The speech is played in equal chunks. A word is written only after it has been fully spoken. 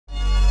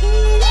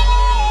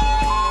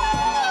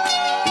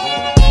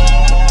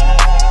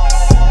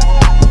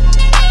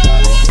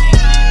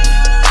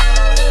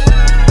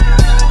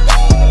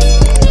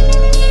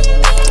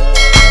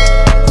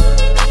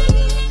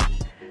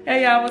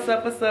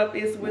What's up?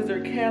 It's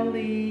Wizard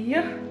Kelly.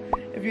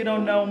 If you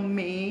don't know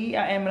me,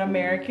 I am an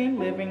American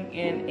living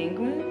in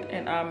England,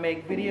 and I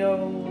make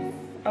videos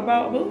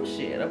about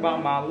bullshit,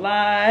 about my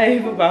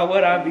life, about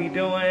what I be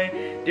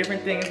doing,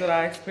 different things that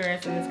I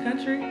experience in this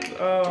country.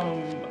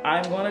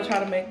 I'm gonna try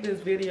to make this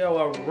video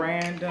a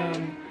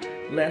random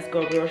let's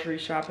go grocery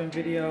shopping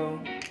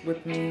video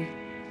with me.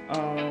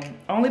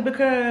 Only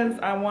because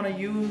I want to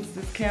use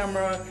this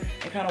camera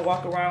and kind of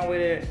walk around with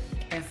it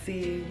and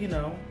see, you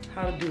know,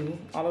 how to do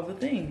all of the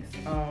things.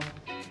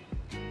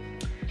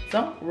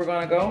 So we're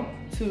gonna go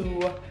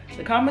to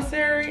the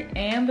commissary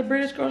and the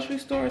British grocery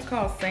store. It's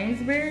called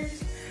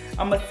Sainsbury's.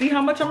 I'm gonna see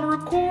how much I'm gonna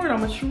record. I'm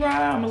gonna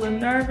try. I'm a little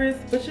nervous,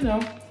 but you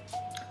know,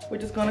 we're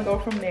just gonna go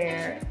from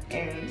there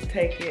and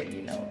take it,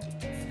 you know,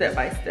 step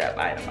by step,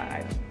 item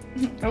by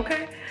item.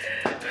 Okay.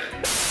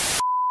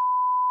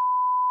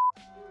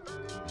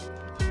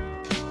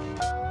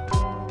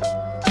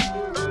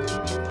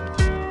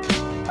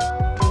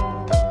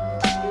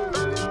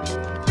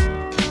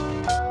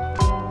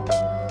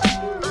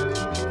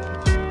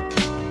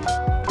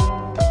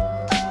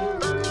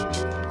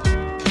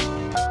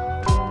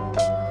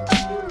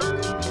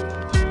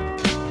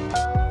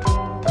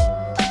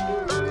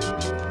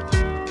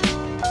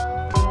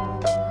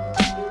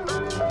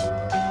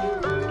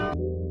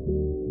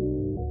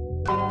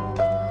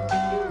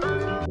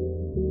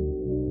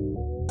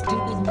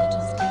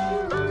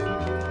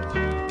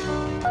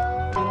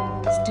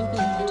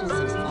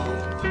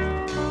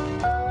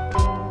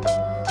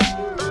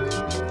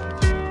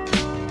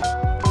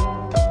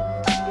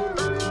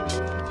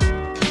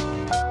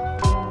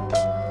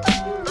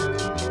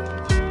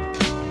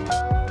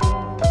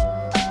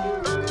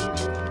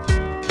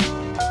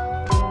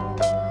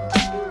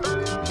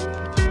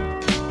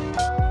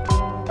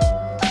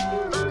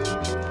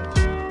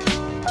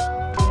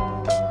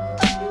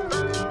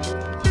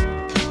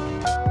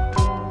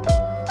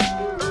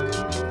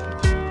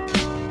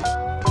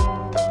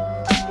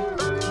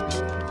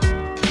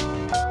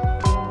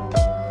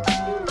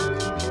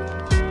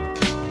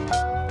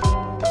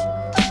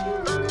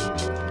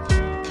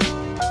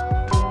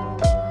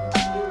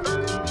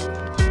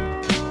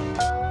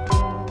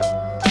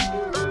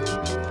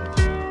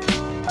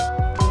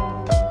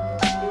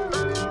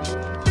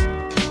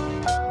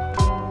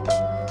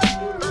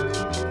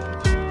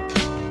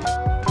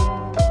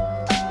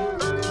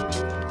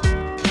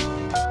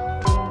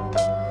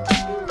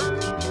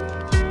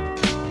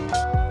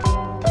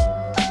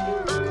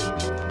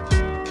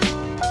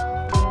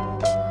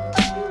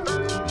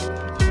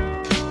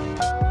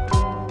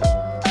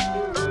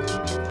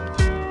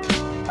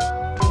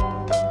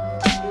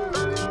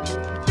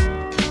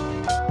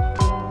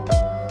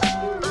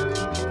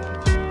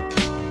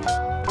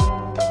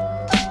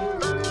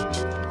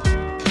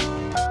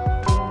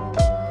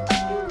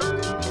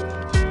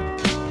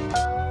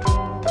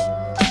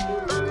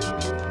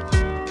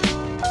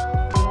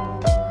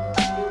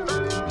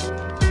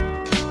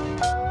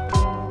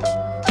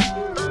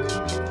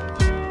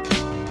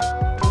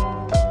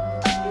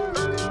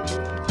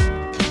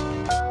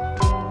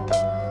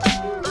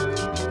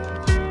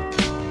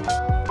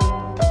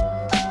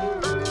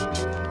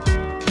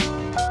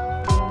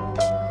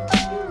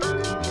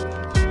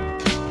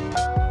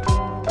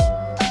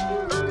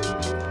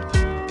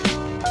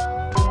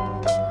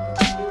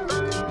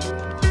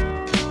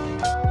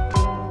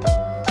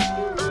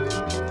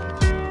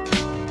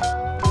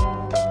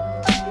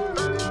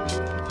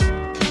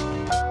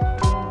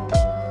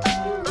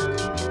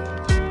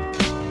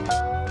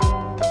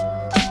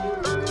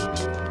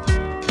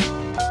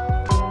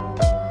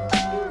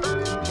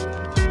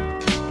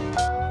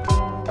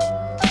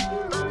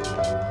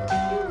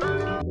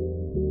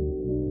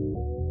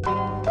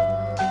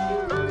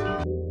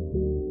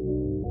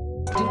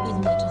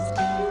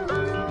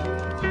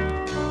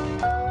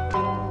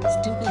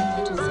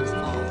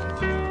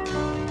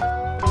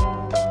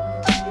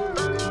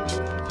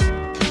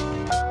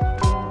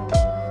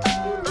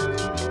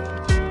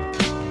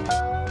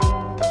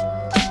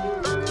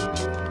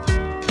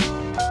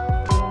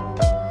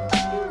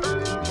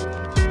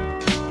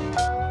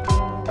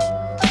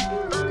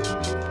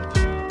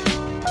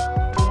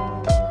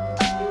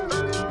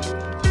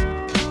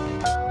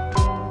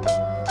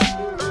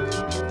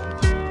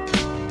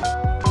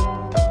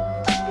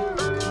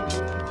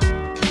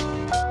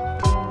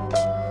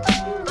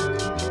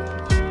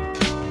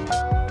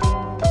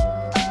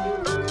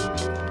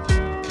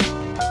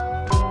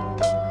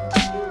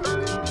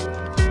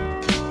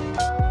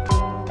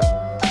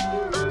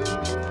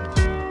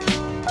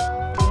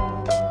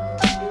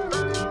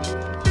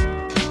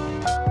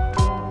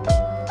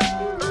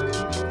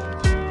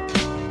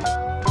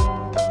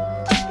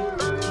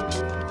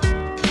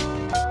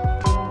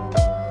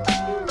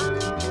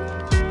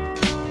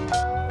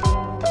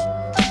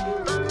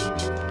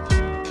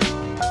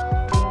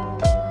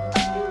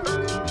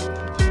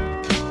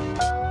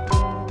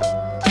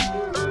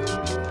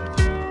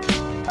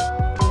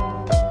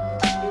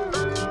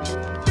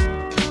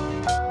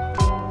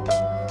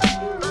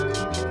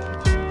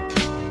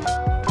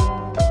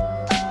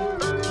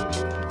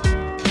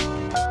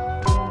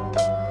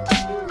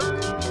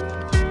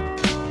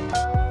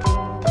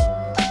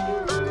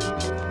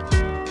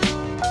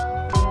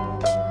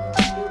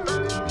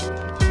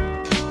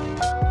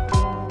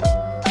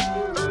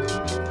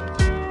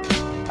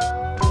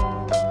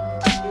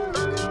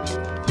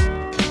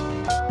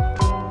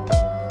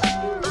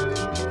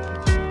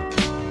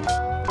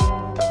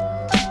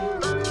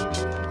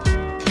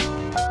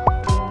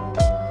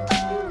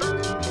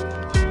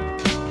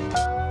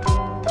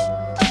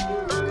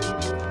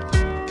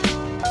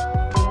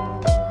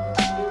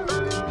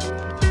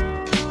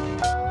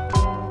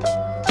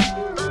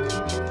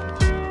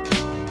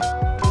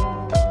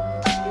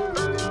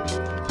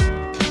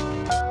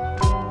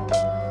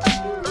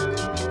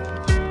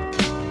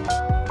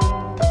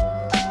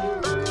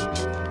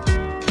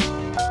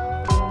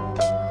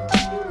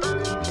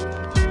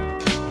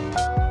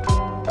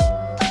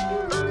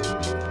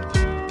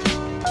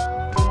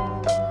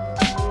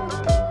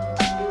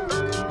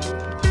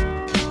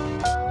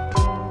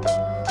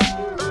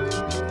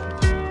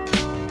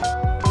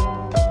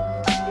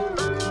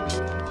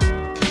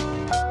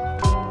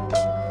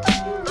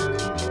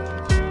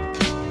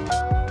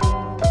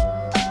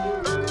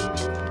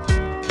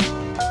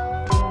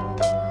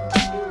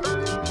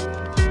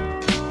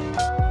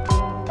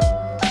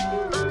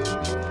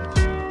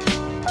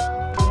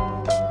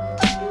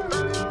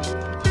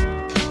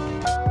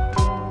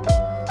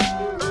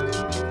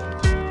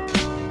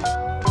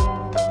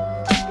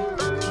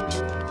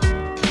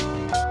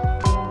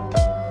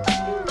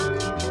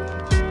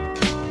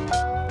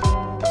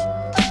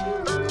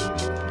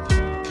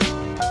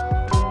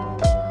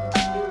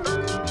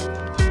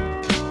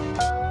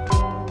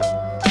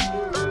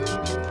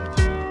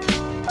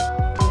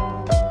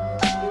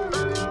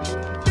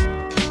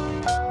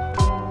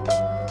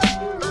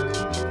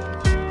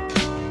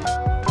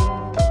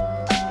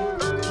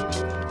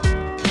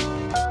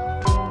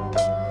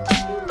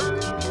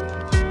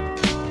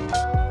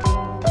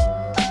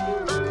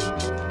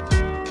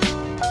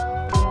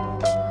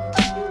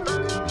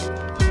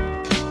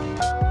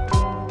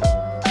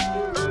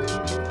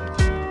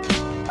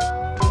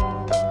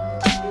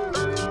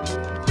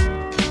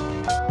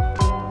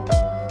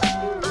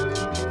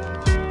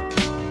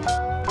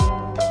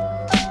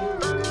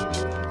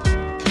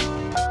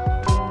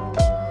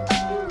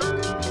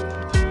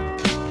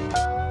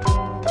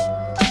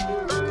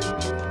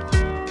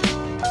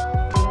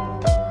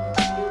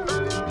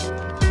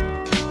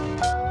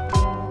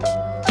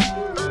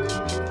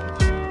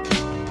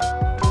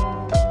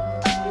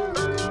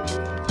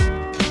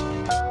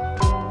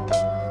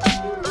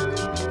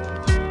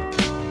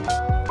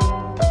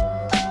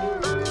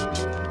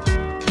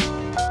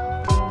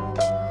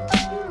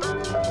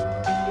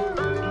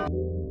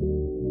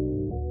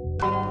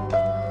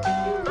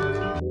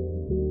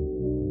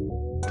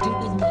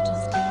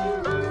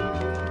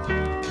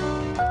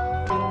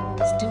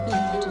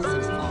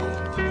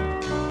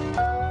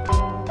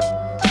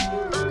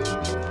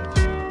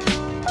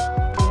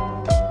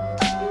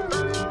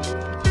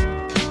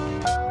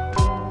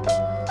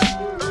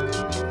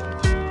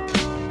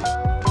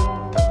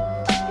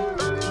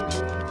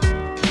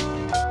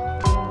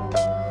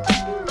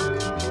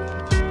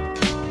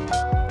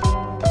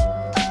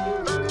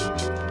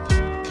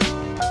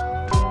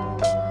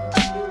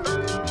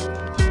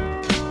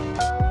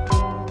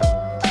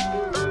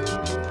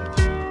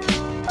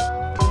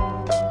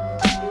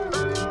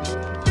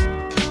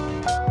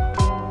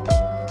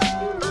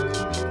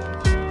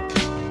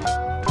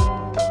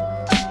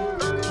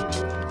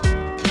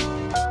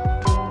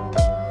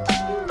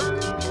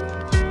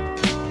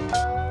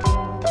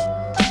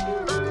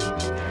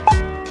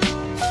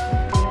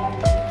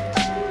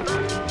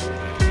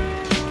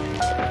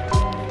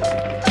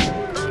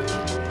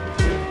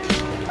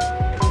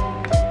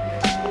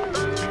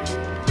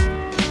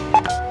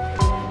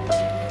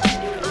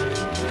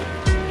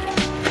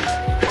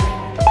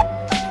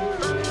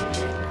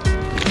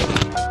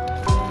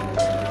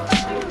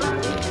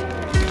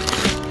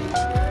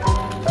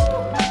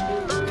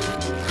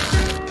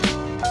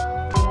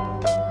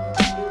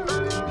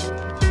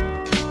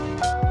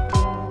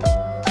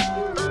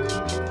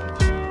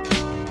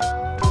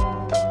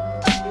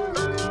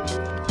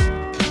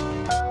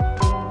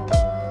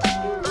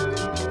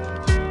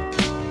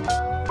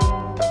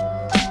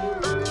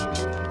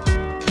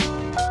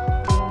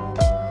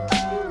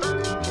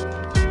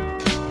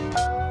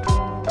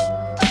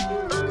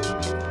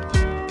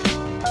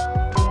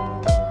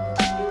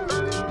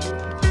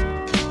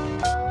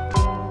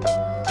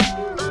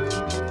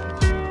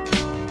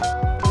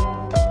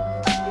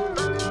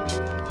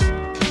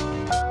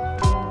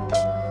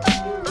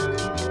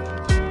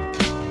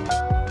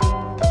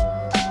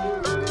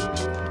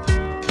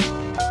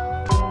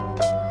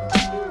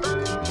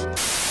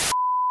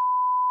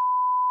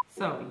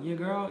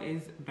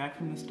 is back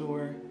from the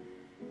store.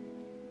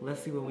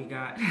 Let's see what we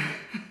got.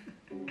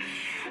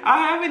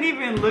 I haven't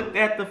even looked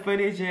at the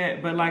footage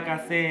yet, but like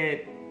I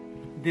said,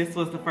 this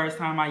was the first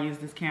time I used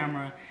this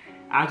camera.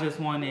 I just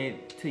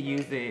wanted to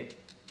use it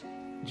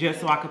just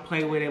so I could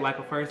play with it like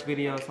a first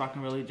video, so I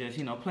can really just,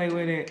 you know, play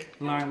with it,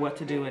 learn what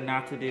to do and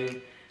not to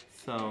do.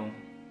 So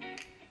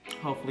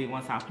hopefully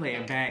once I play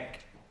it back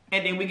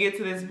and then we get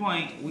to this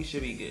point, we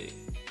should be good.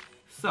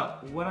 So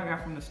what I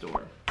got from the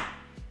store.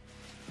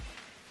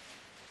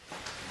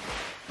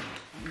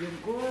 Your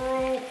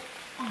girl.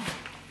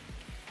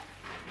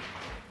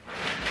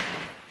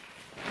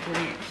 We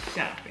went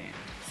shopping.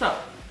 So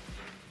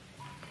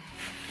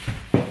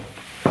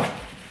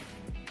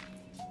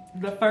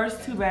the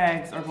first 2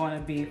 bags are going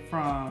to be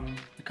from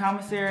the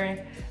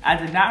commissary. I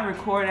did not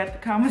record at the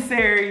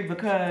commissary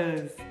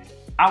because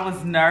I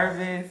was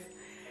nervous.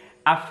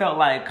 I felt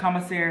like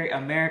commissary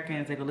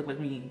Americans, they could look at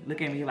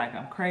me like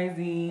I'm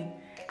crazy.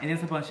 And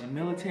there's a bunch of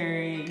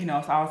military, you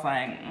know, so I was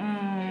like,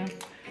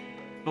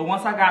 But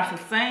once I got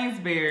to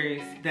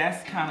Sainsbury's,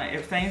 that's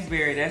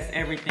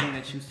everything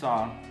that you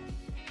saw.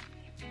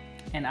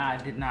 And I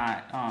did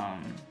not,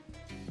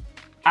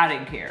 I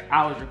didn't care.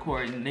 I was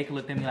recording. They could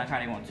look at me like how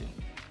they want to.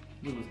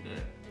 It was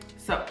good.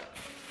 So,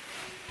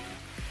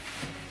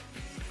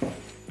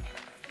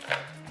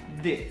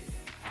 this.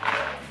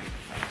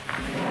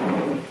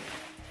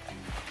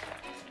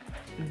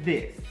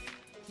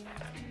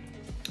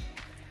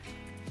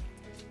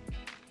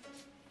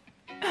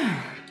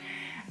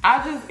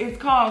 It's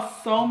called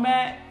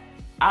Somat.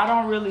 I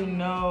don't really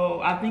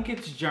know. I think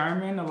it's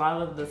German. A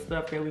lot of the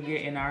stuff that we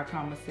get in our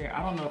commissary.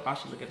 I don't know if I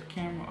should look at the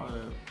camera or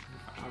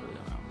I really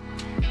don't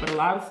know. But a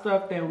lot of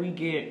stuff that we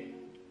get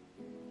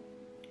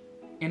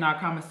in our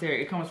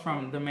commissary, it comes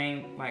from the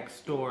main like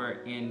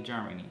store in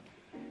Germany.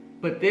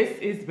 But this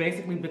is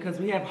basically because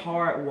we have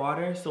hard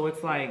water, so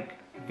it's like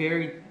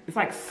it's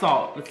like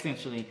salt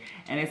essentially.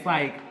 And it's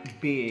like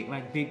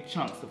big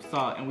chunks of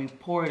salt. And we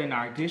pour it in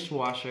our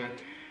dishwasher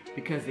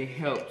because it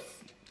helps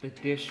the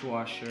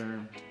dishwasher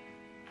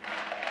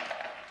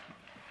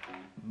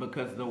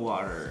because the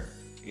water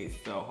is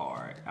so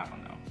hard. I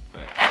don't know,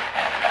 but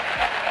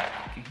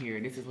you can hear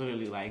this is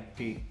literally like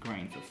big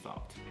grains of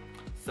salt.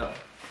 So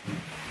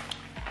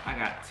I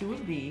got 2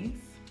 of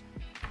these.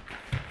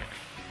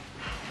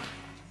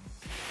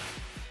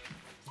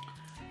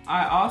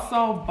 I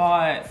also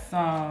bought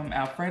some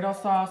Alfredo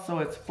sauce, so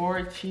it's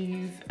 4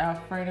 cheese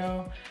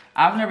Alfredo.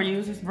 I've never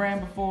used this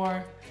brand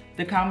before.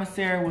 The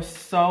commissary was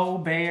so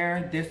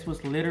bare. This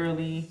was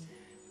literally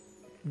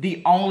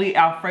the only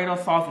Alfredo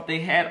sauce that they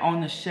had on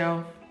the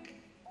shelf.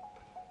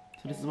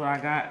 So this is what I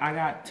got. I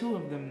got 2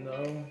 of them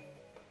though.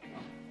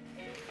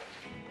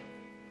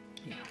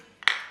 Yeah.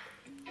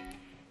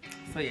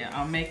 So yeah,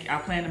 I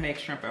plan to make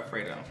shrimp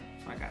Alfredo.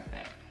 So I got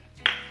that.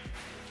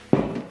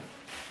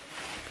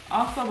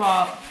 Also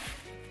bought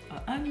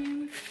an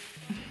onion.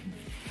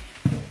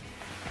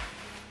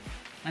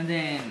 And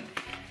then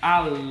I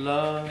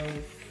love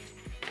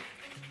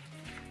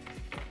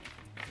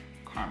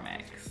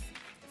Carmex.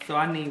 So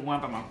I need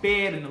one by my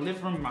bed, in the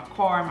living room, in my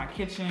car, in my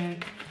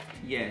kitchen.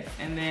 Yes.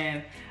 And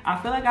then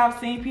I feel like I've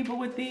seen people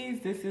with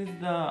these. This is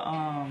the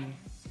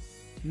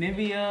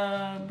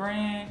Nivea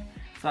brand.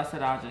 So I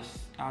said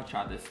I'll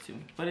try this too.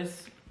 But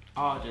it's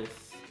all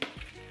just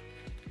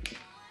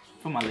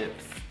for my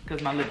lips,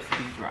 because my lips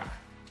be dry.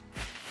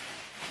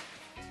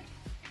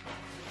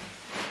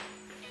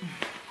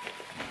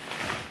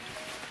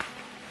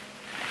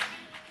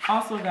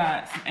 Also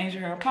got some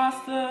angel hair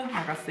pasta.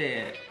 Like I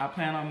said, I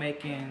plan on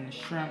making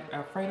shrimp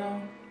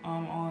Alfredo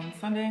on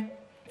Sunday.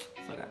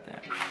 So I got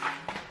that.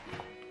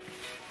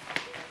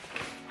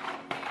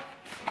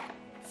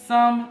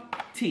 Some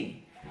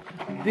tea.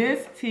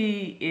 This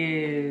tea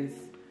is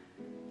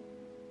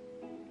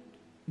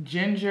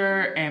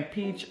ginger and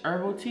peach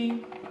herbal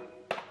tea.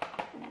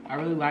 I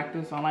really like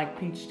this. I like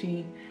peach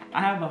tea. I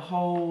have a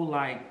whole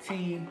like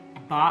tea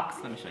box.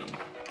 Let me show you.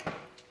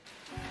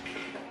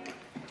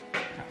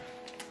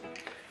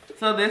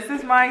 So this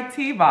is my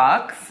tea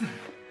box.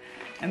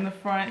 And the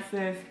front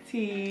says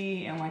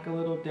tea and like a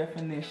little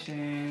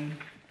definition.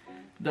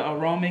 The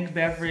aromatic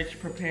beverage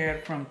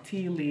prepared from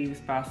tea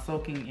leaves by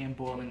soaking in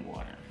boiling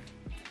water.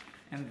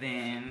 And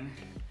then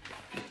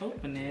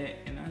open it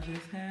and I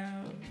just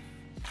have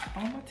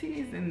all my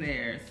teas in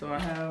there. So I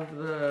have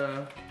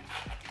the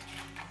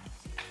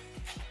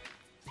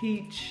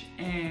peach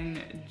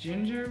and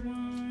ginger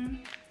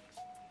one.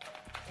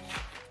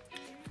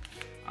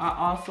 I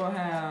also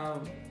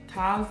have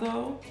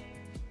Tazo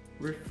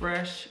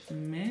Refresh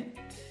Mint.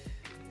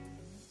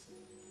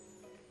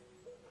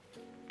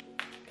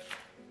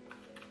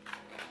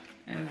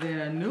 And then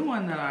a new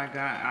one that I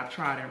got, I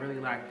tried and really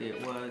liked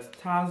it, was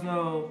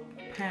Tazo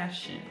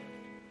Passion.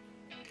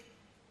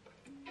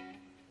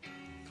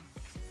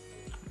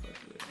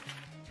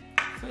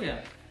 So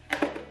yeah.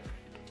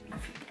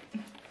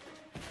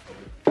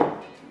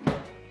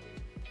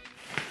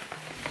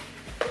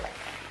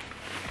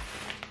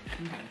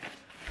 Okay.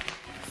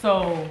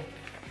 So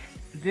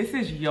this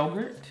is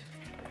yogurt.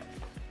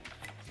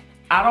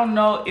 I don't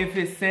know if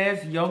it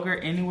says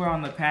yogurt anywhere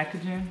on the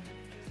packaging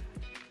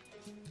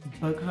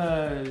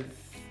because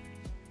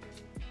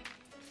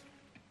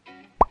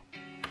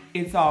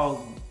it's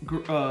all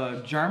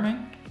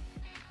German.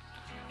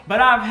 But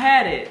I've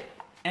had it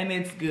and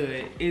it's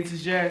good.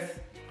 It's just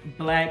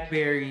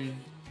blackberry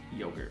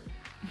yogurt.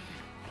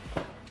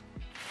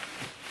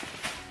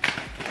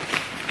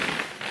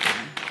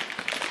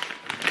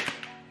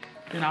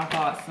 Then I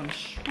bought some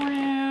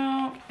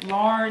shrimp,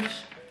 large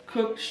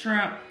cooked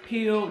shrimp,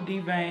 peeled,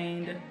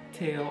 deveined,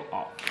 tail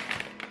off.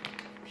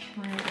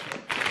 Shrimp.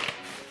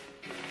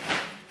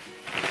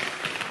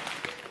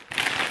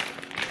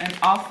 And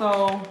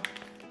also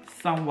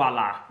some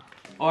voila,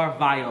 or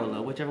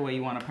viola, whichever way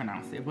you want to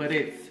pronounce it. But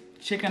it's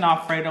chicken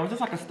Alfredo. It's just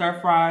like a stir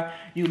fry.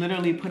 You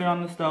literally put it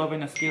on the stove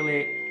in a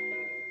skillet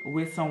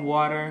with some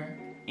water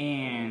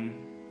and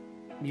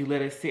you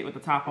let it sit with the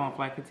top on for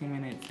like 15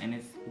 minutes and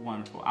it's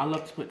wonderful. I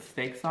love to put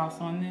steak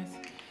sauce on this.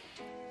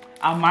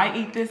 I might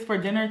eat this for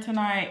dinner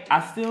tonight.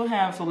 I still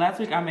have, so last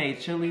week I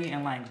made chili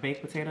and like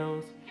baked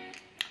potatoes.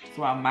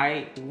 So I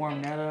might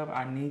warm that up.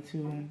 I need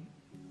to,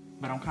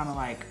 but I'm kind of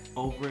like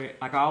over it.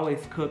 Like I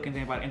always cook and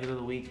then by the end of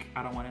the week,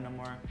 I don't want it no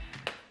more.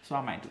 So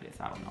I might do this,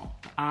 I don't know.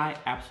 I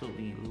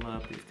absolutely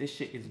love this. This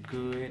shit is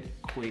good,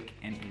 quick,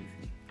 and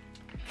easy.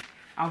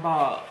 I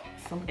bought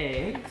some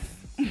eggs,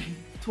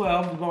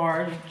 12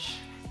 large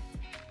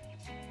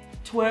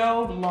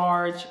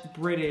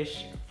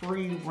British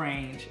free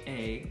range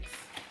eggs.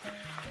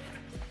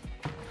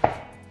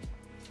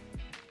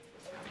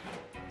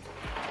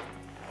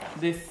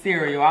 This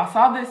cereal. I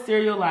saw this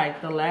cereal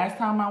like the last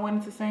time I went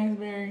into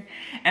Sainsbury's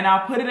and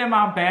I put it in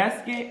my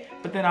basket,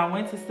 but then I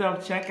went to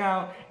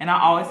self-checkout and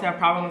I always have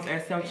problems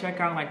at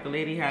self-checkout. Like the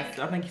lady has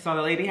to, I think you saw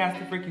the lady has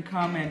to freaking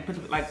come and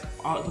put like,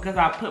 because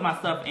I put my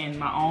stuff in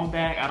my own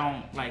bag, I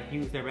don't like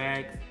use their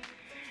bags.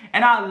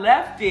 And I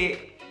left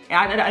it,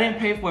 I didn't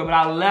pay for it, but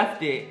I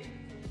left it.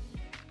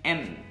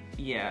 And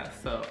yeah,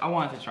 so I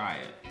wanted to try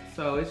it.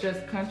 So it's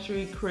just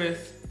Country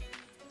Crisp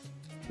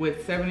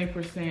with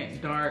 70%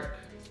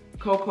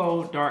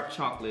 cocoa dark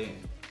chocolate.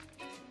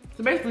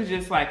 So basically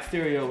just like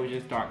cereal with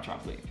just dark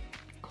chocolate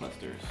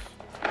clusters.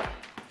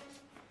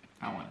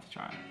 I wanted to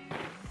try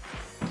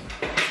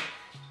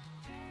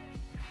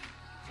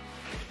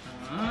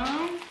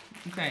it.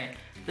 Okay,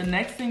 the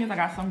next thing is I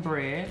got some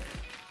bread.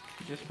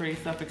 Just pretty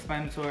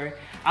self-explanatory.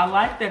 I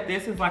like that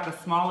this is like a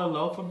smaller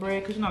loaf of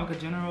bread, because you know like a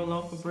general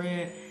loaf of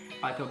bread,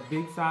 like a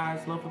big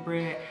size loaf of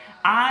bread.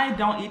 I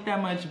don't eat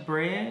that much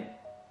bread.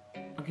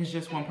 Like it's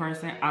just one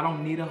person. I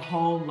don't need a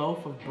whole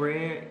loaf of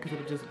bread because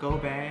it'll just go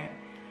bad.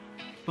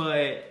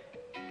 But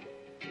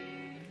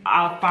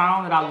I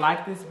found that I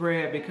like this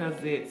bread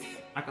because it's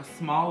like a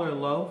smaller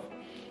loaf.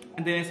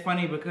 And then it's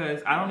funny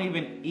because I don't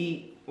even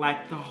eat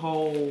like the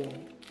whole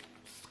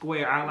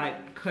square. I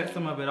like cut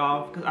some of it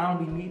off because I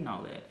don't be needing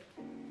all that.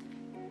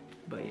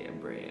 But yeah,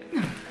 bread.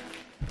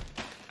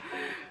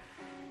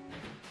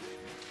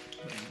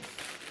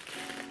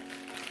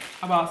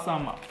 I bought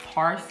some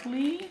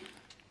parsley.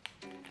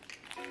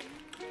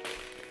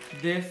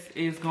 This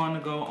is going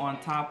to go on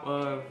top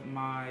of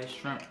my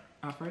shrimp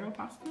Alfredo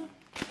pasta.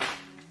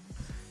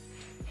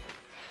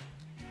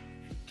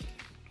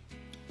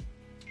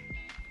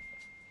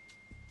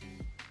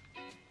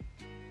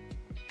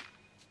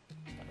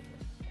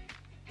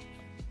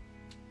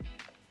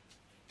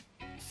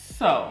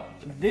 So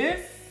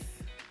this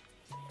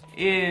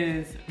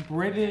is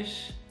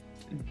British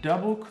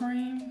double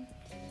cream.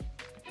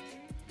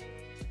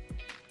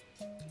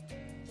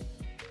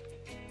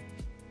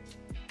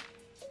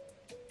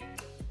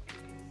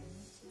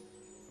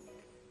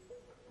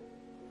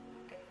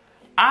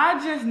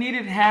 I just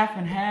needed half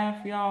and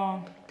half,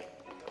 y'all.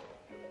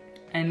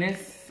 And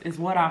this is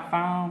what I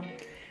found.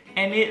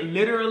 And it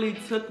literally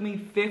took me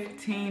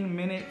 15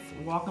 minutes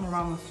walking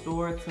around the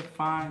store to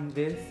find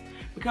this.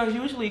 Because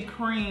usually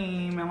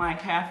cream and like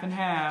half and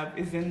half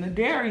is in the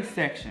dairy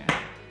section.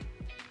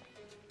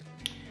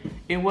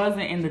 It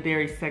wasn't in the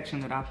dairy section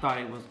that I thought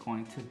it was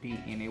going to be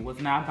in. It was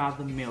not by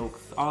the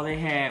milks. All they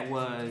had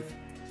was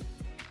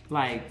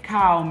like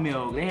cow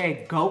milk. They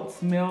had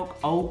goat's milk,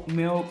 oat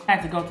milk. I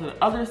had to go to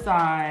the other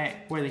side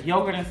where the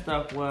yogurt and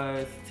stuff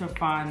was to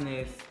find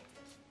this.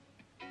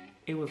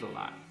 It was a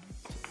lot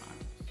to find.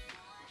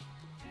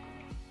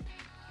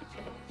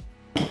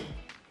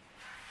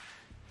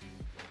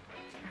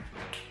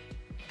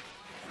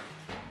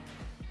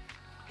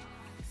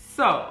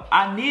 So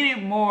I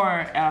needed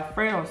more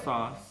Alfredo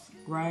sauce,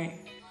 right?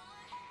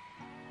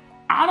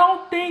 I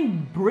don't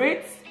think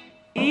Brits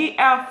eat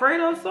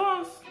Alfredo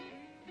sauce.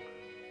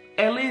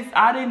 At least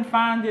I didn't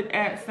find it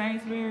at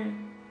Sainsbury's,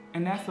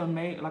 and that's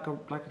like a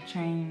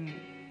chain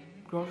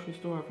grocery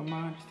store, from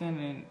my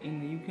understanding, in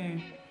the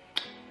UK.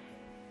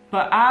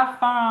 But I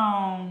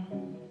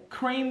found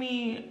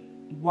creamy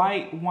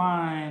white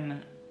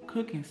wine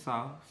cooking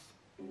sauce.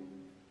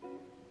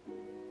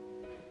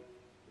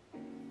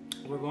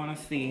 We're gonna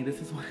see. This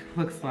is what it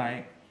looks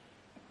like.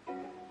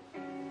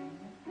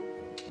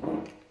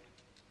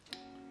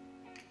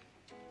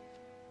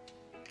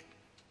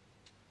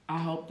 I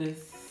hope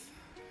this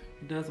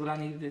does what I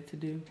needed it to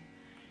do.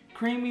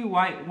 Creamy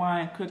white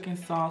wine cooking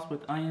sauce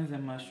with onions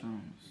and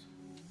mushrooms.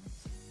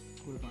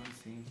 We're gonna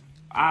see.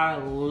 I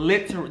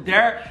literally,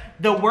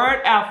 the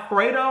word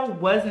Alfredo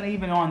wasn't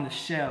even on the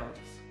shelves.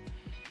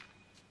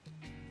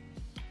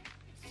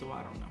 So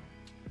I don't know.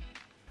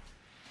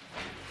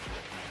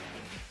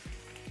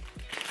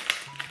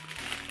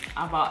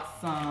 I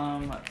bought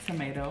some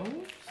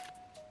tomatoes,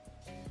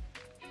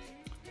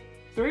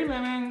 3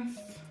 lemons,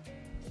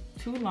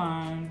 2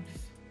 limes.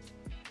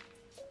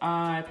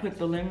 I put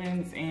the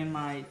lemons in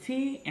my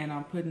tea and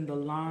I'm putting the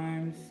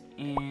limes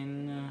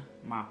in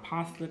my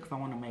pasta because I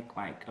want to make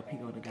like a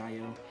pico de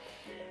gallo.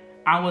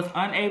 I was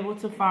unable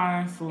to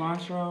find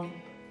cilantro.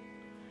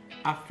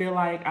 I feel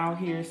like out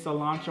here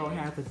cilantro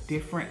has a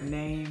different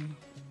name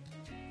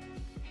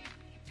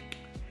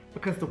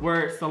because the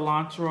word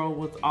cilantro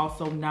was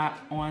also not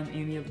on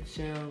any of the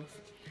shelves.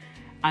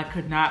 I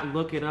could not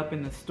look it up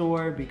in the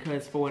store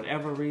because for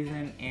whatever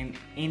reason in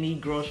any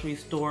grocery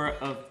store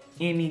of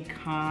any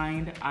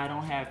kind, I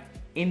don't have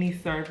any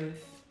service.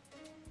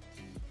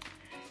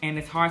 And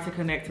it's hard to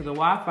connect to the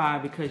Wi-Fi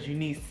because you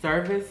need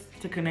service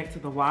to connect to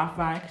the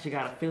Wi-Fi because you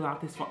gotta fill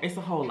out this form. It's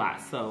a whole lot,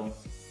 so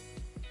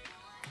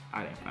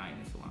I didn't find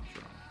any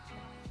cilantro.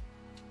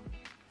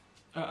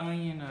 An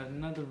onion,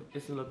 another,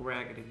 this will look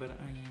raggedy, but an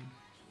onion.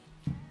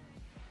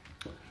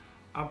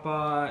 I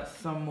bought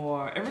some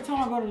more. Every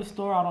time I go to the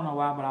store, I don't know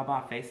why, but I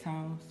buy face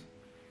towels.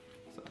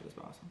 So I just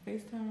bought some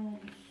face towels.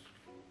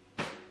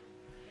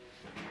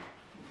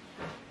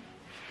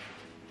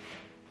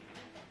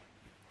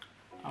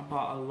 I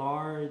bought a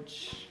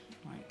large,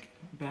 like,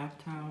 bath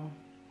towel.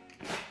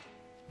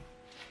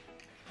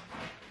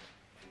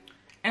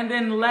 And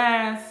then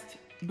last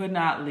but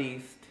not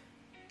least,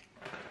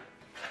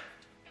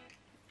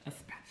 a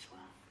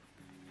spatula.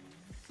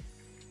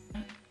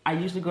 I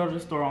usually go to the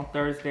store on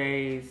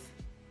Thursdays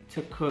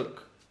to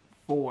cook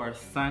for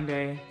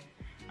Sunday.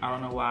 I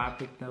don't know why I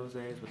picked those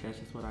days, but that's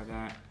just what I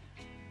got.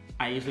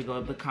 I usually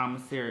go to the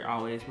commissary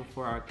always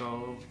before I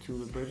go to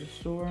the British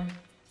store.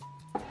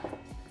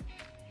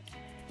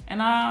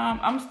 And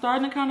I'm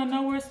starting to kind of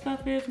know where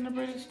stuff is in the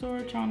British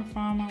store, trying to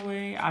find my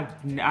way. I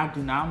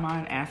do not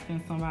mind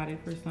asking somebody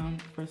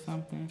for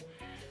something,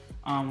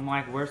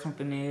 like where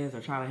something is, or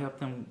try to help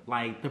them,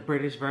 like the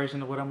British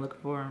version of what I'm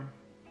looking for.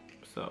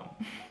 So,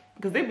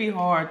 because it'd be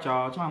hard,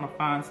 y'all, trying to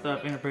find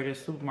stuff in a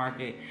British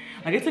supermarket.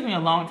 Like it took me a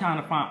long time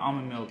to find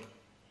almond milk,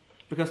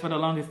 because for the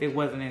longest it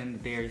wasn't in the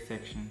dairy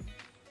section.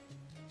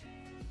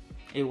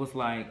 It was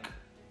like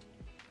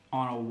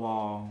on a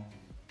wall.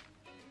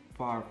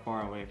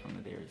 Far away from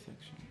the dairy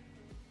section.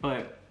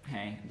 But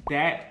hey,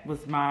 that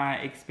was my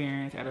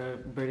experience at a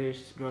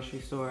British grocery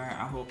store.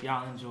 I hope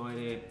y'all enjoyed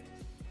it.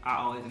 I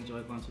always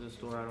enjoy going to the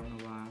store, I don't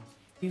know why.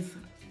 Please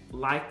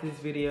like this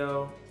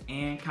video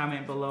and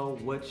comment below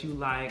what you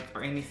liked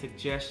or any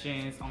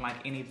suggestions on like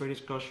any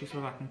British grocery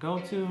store I can go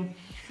to,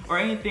 or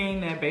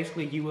anything that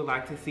basically you would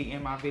like to see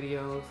in my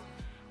videos.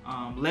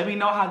 Let me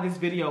know how this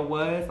video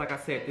was. Like I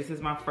said, this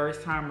is my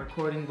first time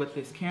recording with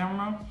this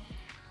camera.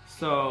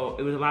 So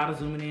it was a lot of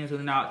zooming in,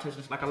 zooming out,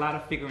 touching, like a lot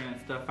of figuring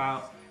stuff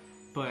out.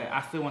 But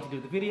I still want to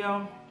do the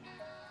video.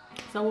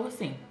 So we'll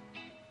see.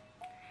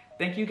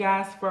 Thank you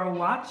guys for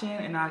watching,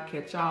 and I'll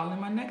catch y'all in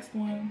my next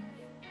one.